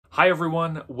Hi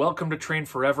everyone, welcome to Train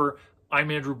Forever. I'm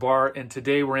Andrew Barr, and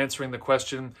today we're answering the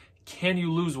question, can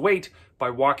you lose weight by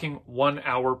walking 1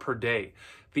 hour per day?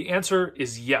 The answer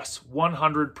is yes,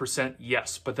 100%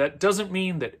 yes, but that doesn't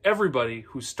mean that everybody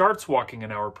who starts walking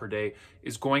an hour per day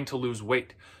is going to lose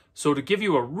weight. So to give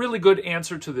you a really good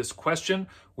answer to this question,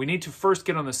 we need to first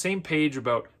get on the same page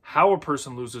about how a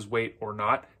person loses weight or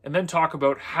not, and then talk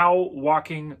about how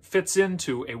walking fits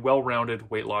into a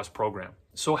well-rounded weight loss program.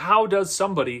 So how does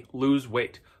somebody lose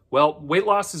weight? Well, weight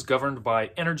loss is governed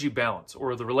by energy balance,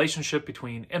 or the relationship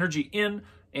between energy in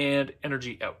and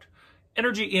energy out.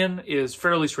 Energy in is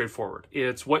fairly straightforward.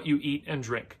 It's what you eat and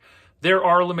drink. There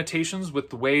are limitations with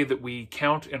the way that we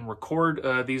count and record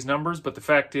these numbers, but the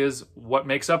fact is what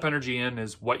makes up energy in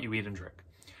is what you eat and drink.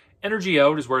 Energy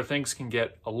out is where things can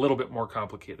get a little bit more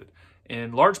complicated,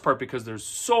 in large part because there's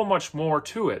so much more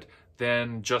to it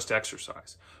than just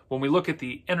exercise. When we look at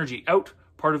the energy out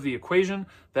part of the equation,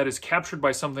 that is captured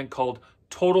by something called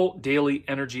total daily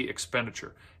energy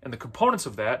expenditure. And the components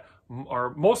of that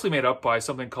are mostly made up by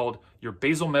something called your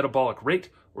basal metabolic rate,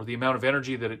 or the amount of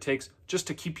energy that it takes just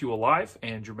to keep you alive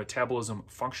and your metabolism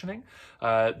functioning.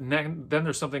 Then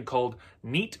there's something called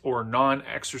NEAT, or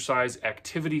non-exercise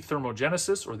activity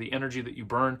thermogenesis, or the energy that you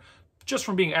burn just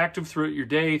from being active throughout your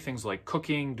day, things like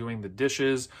cooking, doing the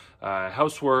dishes,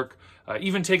 housework,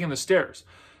 even taking the stairs.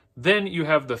 Then you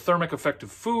have the thermic effect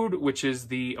of food, which is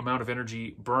the amount of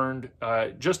energy burned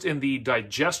just in the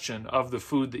digestion of the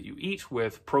food that you eat,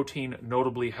 with protein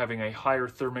notably having a higher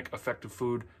thermic effect of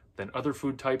food than other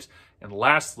food types. And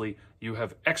lastly, you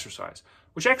have exercise,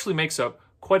 which actually makes up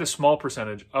quite a small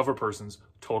percentage of a person's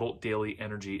total daily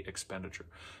energy expenditure.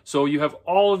 So you have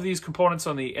all of these components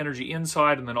on the energy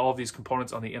inside, and then all of these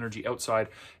components on the energy outside.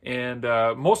 And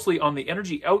mostly on the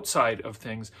energy outside of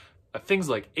things, things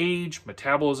like age,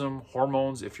 metabolism,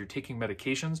 hormones, if you're taking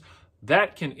medications,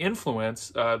 that can influence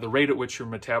the rate at which your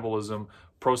metabolism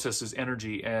processes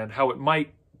energy and how it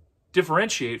might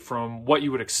differentiate from what you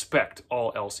would expect,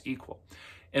 all else equal.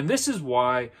 And this is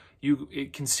why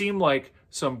it can seem like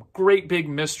some great big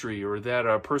mystery, or that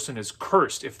a person is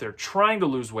cursed if they're trying to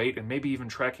lose weight and maybe even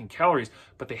tracking calories,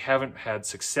 but they haven't had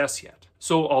success yet.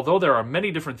 So although there are many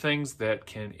different things that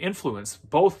can influence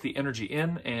both the energy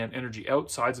in and energy out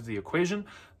sides of the equation,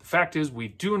 the fact is we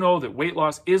do know that weight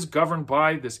loss is governed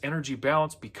by this energy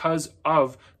balance because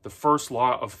of the first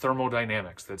law of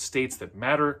thermodynamics that states that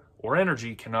matter or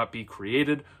energy cannot be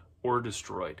created or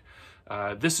destroyed.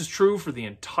 This is true for the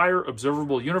entire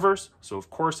observable universe, so of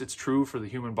course it's true for the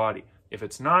human body. If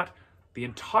it's not, the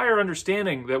entire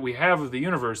understanding that we have of the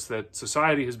universe that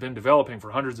society has been developing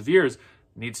for hundreds of years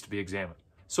needs to be examined.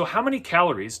 So how many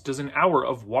calories does an hour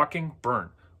of walking burn?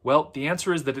 Well, the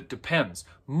answer is that it depends,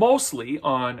 mostly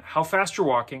on how fast you're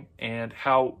walking and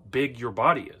how big your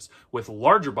body is, with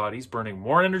larger bodies burning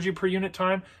more energy per unit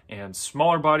time and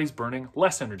smaller bodies burning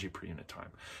less energy per unit time.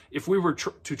 If we were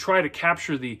to try to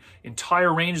capture the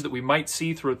entire range that we might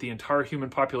see throughout the entire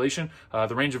human population,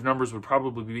 the range of numbers would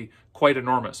probably be quite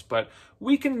enormous. But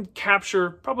we can capture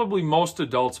probably most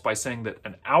adults by saying that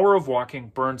an hour of walking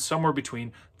burns somewhere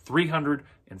between 300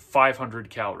 and 500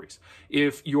 calories.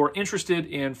 If you're interested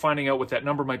in finding out what that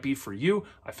number might be for you,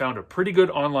 I found a pretty good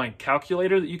online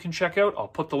calculator that you can check out. I'll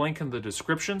put the link in the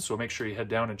description, so make sure you head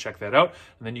down and check that out,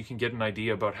 and then you can get an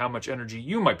idea about how much energy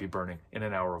you might be burning in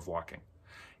an hour of walking.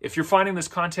 If you're finding this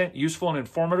content useful and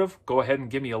informative, go ahead and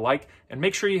give me a like, and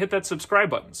make sure you hit that subscribe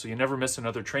button so you never miss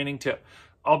another training tip.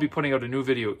 I'll be putting out a new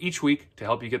video each week to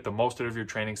help you get the most out of your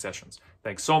training sessions.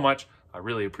 Thanks so much. I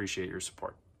really appreciate your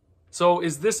support. So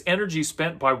is this energy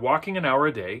spent by walking an hour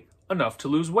a day enough to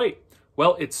lose weight?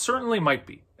 Well, it certainly might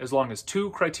be, as long as two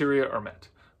criteria are met.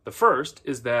 The first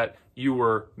is that you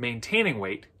were maintaining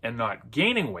weight and not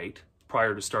gaining weight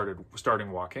prior to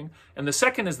starting walking. And the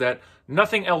second is that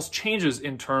nothing else changes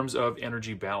in terms of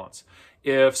energy balance.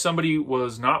 If somebody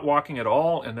was not walking at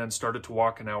all and then started to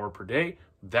walk an hour per day,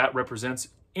 that represents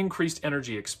increased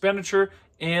energy expenditure,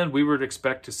 and we would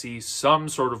expect to see some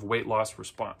sort of weight loss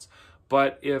response.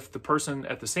 But if the person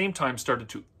at the same time started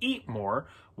to eat more,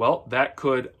 well, that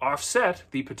could offset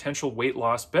the potential weight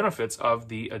loss benefits of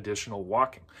the additional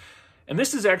walking. And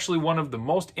this is actually one of the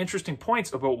most interesting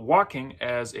points about walking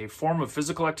as a form of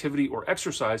physical activity or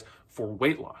exercise for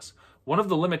weight loss. One of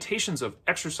the limitations of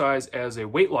exercise as a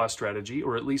weight loss strategy,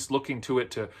 or at least looking to it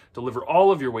to deliver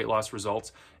all of your weight loss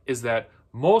results, is that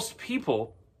most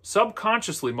people,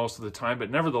 subconsciously most of the time, but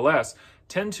nevertheless,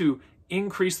 tend to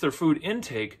increase their food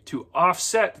intake to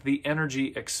offset the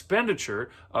energy expenditure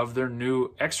of their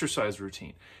new exercise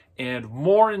routine. And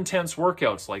more intense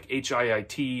workouts like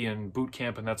HIIT and boot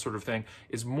camp and that sort of thing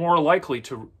is more likely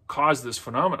to cause this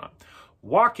phenomenon.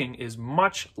 walking is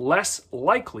much less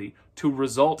likely to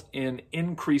result in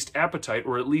increased appetite,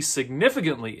 or at least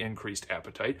significantly increased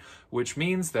appetite, which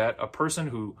means that a person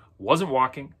who wasn't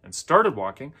walking and started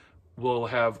walking will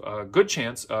have a good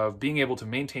chance of being able to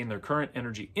maintain their current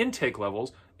energy intake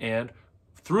levels and,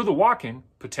 through the walking,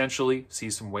 potentially see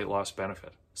some weight loss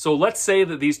benefit. So let's say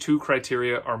that these two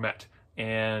criteria are met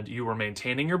and you were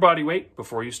maintaining your body weight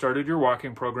before you started your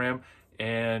walking program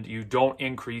and you don't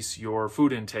increase your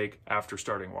food intake after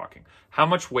starting walking. How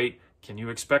much weight can you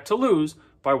expect to lose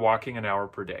by walking an hour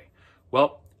per day?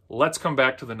 Well, let's come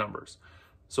back to the numbers.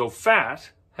 So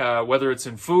fat, whether it's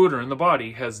in food or in the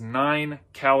body, has 9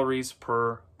 calories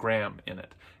per gram in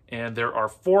it. And there are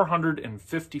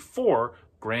 454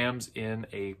 grams in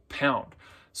a pound.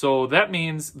 So that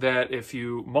means that if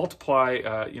you multiply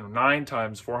 9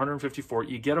 times 454,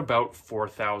 you get about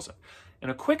 4,000. And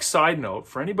a quick side note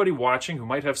for anybody watching who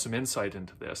might have some insight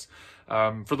into this,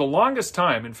 for the longest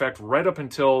time, in fact, right up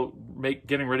until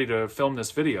getting ready to film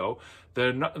this video,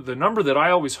 the number that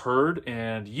I always heard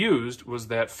and used was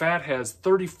that fat has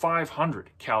 3,500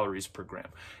 calories per gram.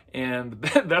 And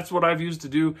that's what I've used to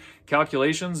do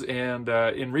calculations. And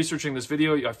in researching this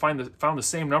video, I found the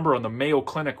same number on the Mayo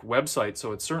Clinic website,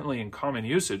 so it's certainly in common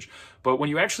usage. But when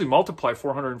you actually multiply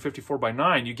 454 by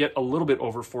 9, you get a little bit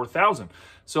over 4,000.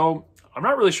 So I'm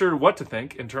not really sure what to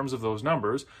think in terms of those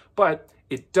numbers, but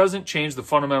it doesn't change the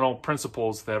fundamental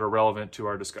principles that are relevant to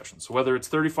our discussion. So whether it's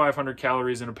 3,500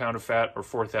 calories in a pound of fat or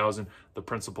 4,000, the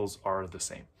principles are the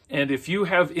same. And if you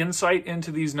have insight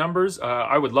into these numbers,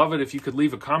 I would love it if you could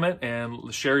leave a comment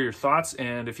and share your thoughts.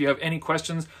 And if you have any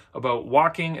questions about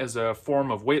walking as a form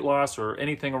of weight loss or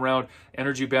anything around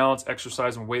energy balance,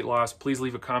 exercise, and weight loss, please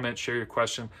leave a comment, share your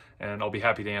question, and I'll be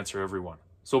happy to answer every one.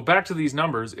 So back to these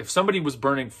numbers, if somebody was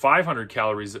burning 500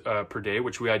 calories per day,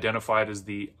 which we identified as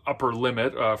the upper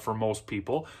limit for most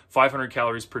people, 500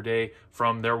 calories per day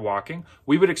from their walking,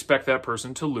 we would expect that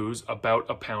person to lose about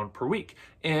a pound per week.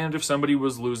 And if somebody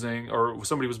was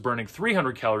burning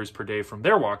 300 calories per day from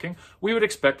their walking, we would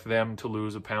expect them to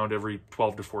lose a pound every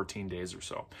 12 to 14 days or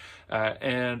so.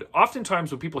 And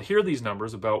oftentimes when people hear these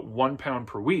numbers, about 1 pound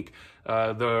per week,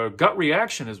 the gut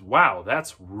reaction is, wow,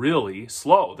 that's really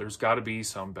slow. There's got to be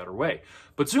some better way.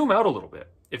 But zoom out a little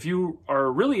bit. If you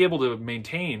are really able to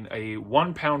maintain a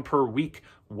 1 pound per week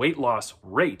weight loss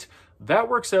rate, that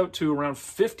works out to around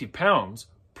 50 pounds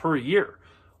per year.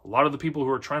 A lot of the people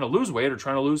who are trying to lose weight are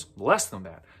trying to lose less than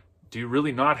that. Do you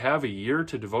really not have a year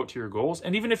to devote to your goals?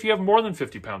 And even if you have more than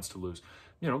 50 pounds to lose,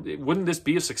 wouldn't this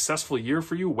be a successful year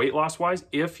for you weight loss wise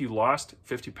if you lost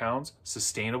 50 pounds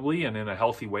sustainably and in a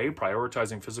healthy way,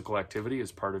 prioritizing physical activity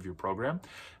as part of your program?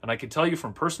 And I can tell you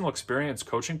from personal experience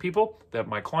coaching people that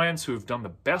my clients who have done the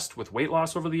best with weight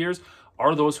loss over the years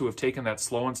are those who have taken that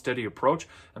slow and steady approach.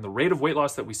 And the rate of weight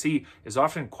loss that we see is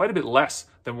often quite a bit less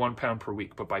than 1 pound per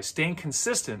week. But by staying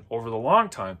consistent over the long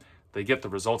time, they get the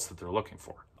results that they're looking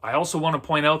for. I also want to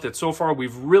point out that so far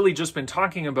we've really just been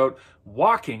talking about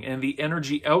walking and the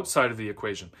energy outside of the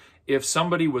equation. If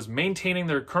somebody was maintaining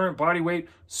their current body weight,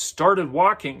 started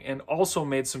walking, and also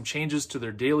made some changes to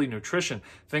their daily nutrition,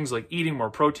 things like eating more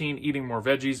protein, eating more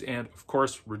veggies, and of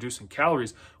course reducing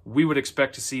calories, we would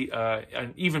expect to see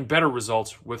an even better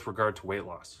results with regard to weight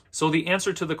loss. So the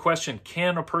answer to the question,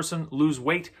 can a person lose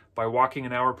weight by walking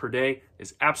an hour per day,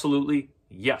 is absolutely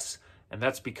yes. And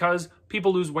that's because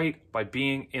people lose weight by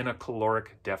being in a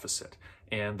caloric deficit.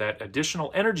 And that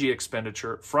additional energy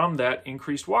expenditure from that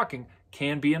increased walking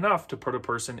can be enough to put a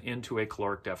person into a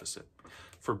caloric deficit.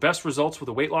 For best results with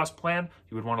a weight loss plan,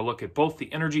 you would want to look at both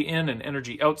the energy in and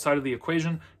energy outside of the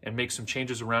equation and make some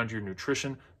changes around your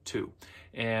nutrition too.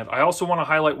 And I also want to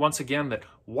highlight once again that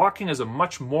walking is a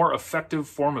much more effective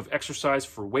form of exercise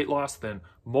for weight loss than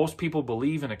most people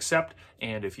believe and accept.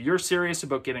 And if you're serious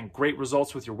about getting great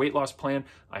results with your weight loss plan,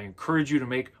 I encourage you to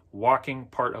make walking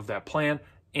part of that plan,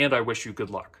 and I wish you good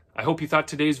luck. I hope you thought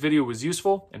today's video was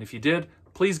useful, and if you did,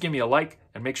 please give me a like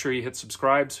and make sure you hit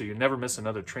subscribe so you never miss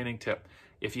another training tip.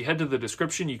 If you head to the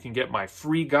description, you can get my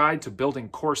free guide to building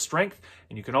core strength,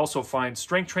 and you can also find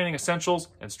Strength Training Essentials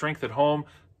and Strength at Home,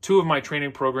 2 of my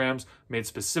training programs made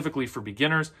specifically for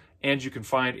beginners, and you can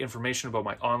find information about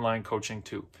my online coaching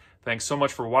too. Thanks so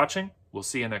much for watching. We'll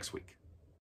see you next week.